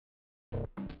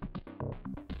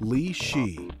Li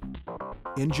Shi,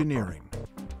 engineering.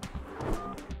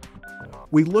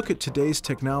 We look at today's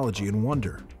technology and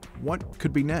wonder, what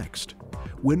could be next?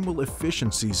 When will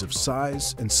efficiencies of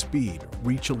size and speed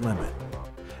reach a limit?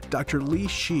 Dr. Li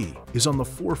Shi is on the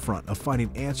forefront of finding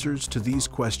answers to these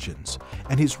questions,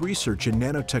 and his research in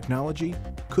nanotechnology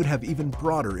could have even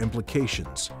broader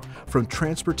implications, from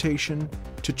transportation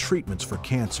to treatments for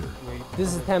cancer.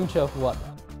 This is temperature of what?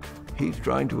 He's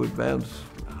trying to advance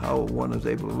how one is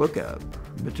able to look at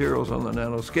materials on the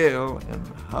nanoscale and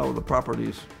how the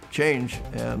properties change,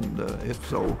 and if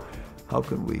so, how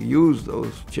can we use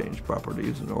those changed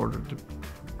properties in order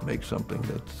to make something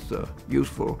that's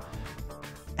useful.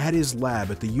 At his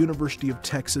lab at the University of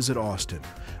Texas at Austin,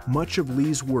 much of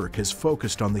Li's work has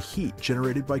focused on the heat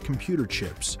generated by computer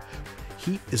chips.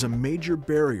 Heat is a major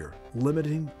barrier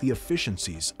limiting the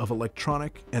efficiencies of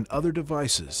electronic and other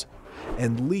devices,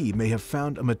 and Li may have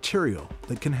found a material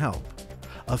that can help,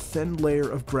 a thin layer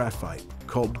of graphite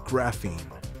called graphene.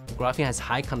 Graphene has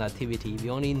high conductivity. We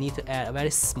only need to add a very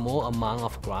small amount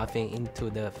of graphene into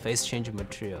the phase change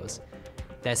materials.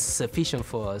 That's sufficient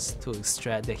for us to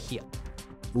extract the heat.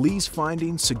 Li's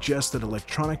findings suggest that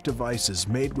electronic devices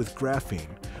made with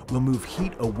graphene will move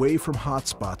heat away from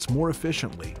hotspots more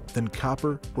efficiently than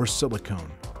copper or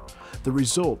silicone. The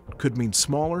result could mean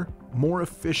smaller, more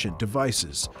efficient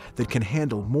devices that can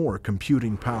handle more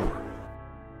computing power.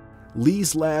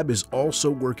 Li's lab is also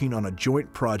working on a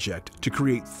joint project to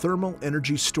create thermal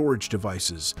energy storage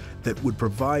devices that would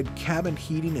provide cabin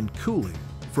heating and cooling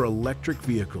for electric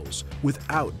vehicles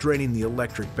without draining the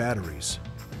electric batteries.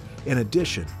 In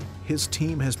addition, his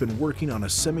team has been working on a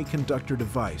semiconductor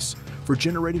device for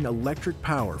generating electric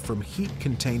power from heat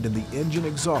contained in the engine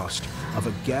exhaust of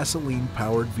a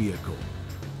gasoline-powered vehicle.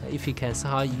 If you can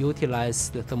somehow utilize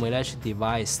the thermoelectric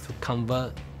device to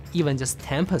convert even just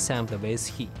 10% of the waste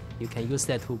heat, you can use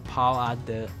that to power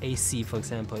the AC, for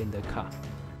example, in the car.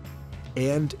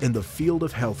 And in the field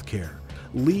of healthcare,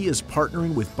 Li is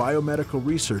partnering with biomedical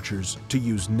researchers to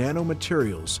use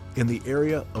nanomaterials in the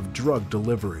area of drug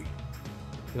delivery.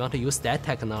 We want to use that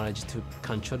technology to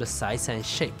control the size and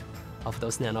shape of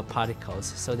those nanoparticles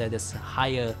so that there's a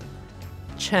higher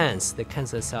chance the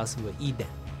cancer cells will eat them.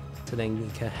 So then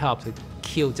it can help to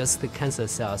kill just the cancer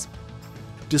cells.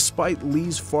 Despite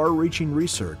Li's far-reaching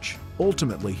research,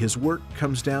 ultimately his work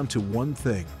comes down to one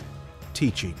thing: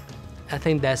 teaching. I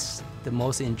think that's the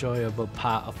most enjoyable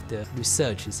part of the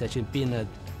research, is actually being a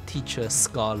teacher,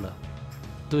 scholar,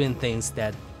 doing things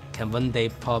that can one day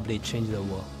probably change the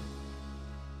world.